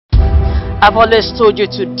I've always told you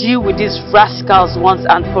to deal with these rascals once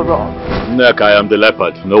and for all. Nek, I am the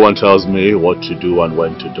leopard. No one tells me what to do and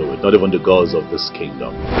when to do it. Not even the gods of this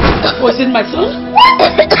kingdom. Poison my son? What?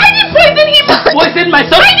 I didn't poison him! Poison my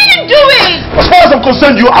son? I didn't do it! As far as I'm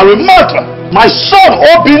concerned, you are a murderer. My son,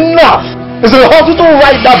 Obinna, is in the hospital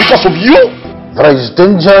right now because of you. There is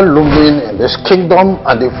danger looming in this kingdom,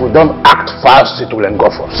 and if we don't act fast, it will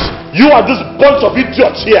engulf us. You and this bunch of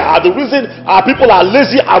idiots here are the reason our people are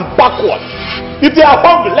lazy and backward. If they are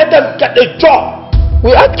hungry, let them get a job.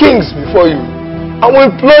 We are kings before you, and we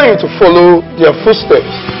implore you to follow their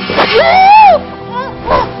footsteps.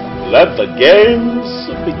 Let the games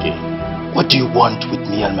begin. What do you want with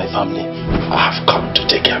me and my family? I have come to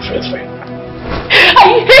take everything.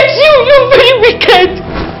 I hate you! You're very wicked!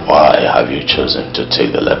 Why have you chosen to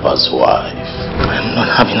take the leper's wife? I am not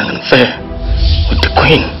having an affair with the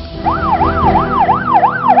queen.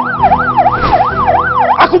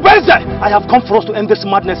 Akubeze! I have come for us to end this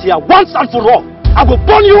madness here once and for all. I will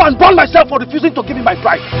burn you and burn myself for refusing to give me my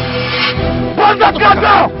bride. Burn that cat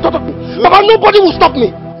down! Baba, nobody will stop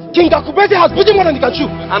me. King Akubeze has beaten more than he can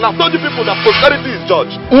chew. And I've told you people that prosperity is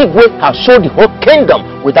judged. Igwe has sold the whole kingdom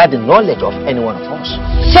without the knowledge of any one of us.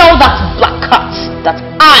 Tell that black cat that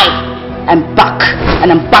I am back,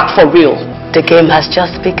 and I'm back for real. The game has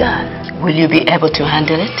just begun. Will you be able to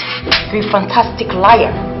handle it? You're a fantastic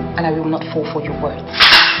liar, and I will not fall for your words.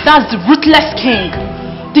 That's the ruthless king,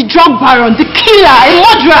 the drug baron, the killer, a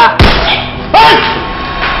murderer. Hey!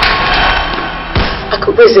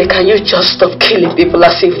 Akubeze, can you just stop killing people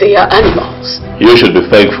as if they are animals? You should be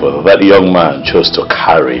thankful that young man chose to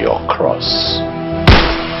carry your cross.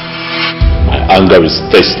 My anger is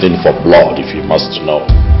thirsting for blood, if you must know.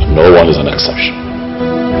 No one is an exception.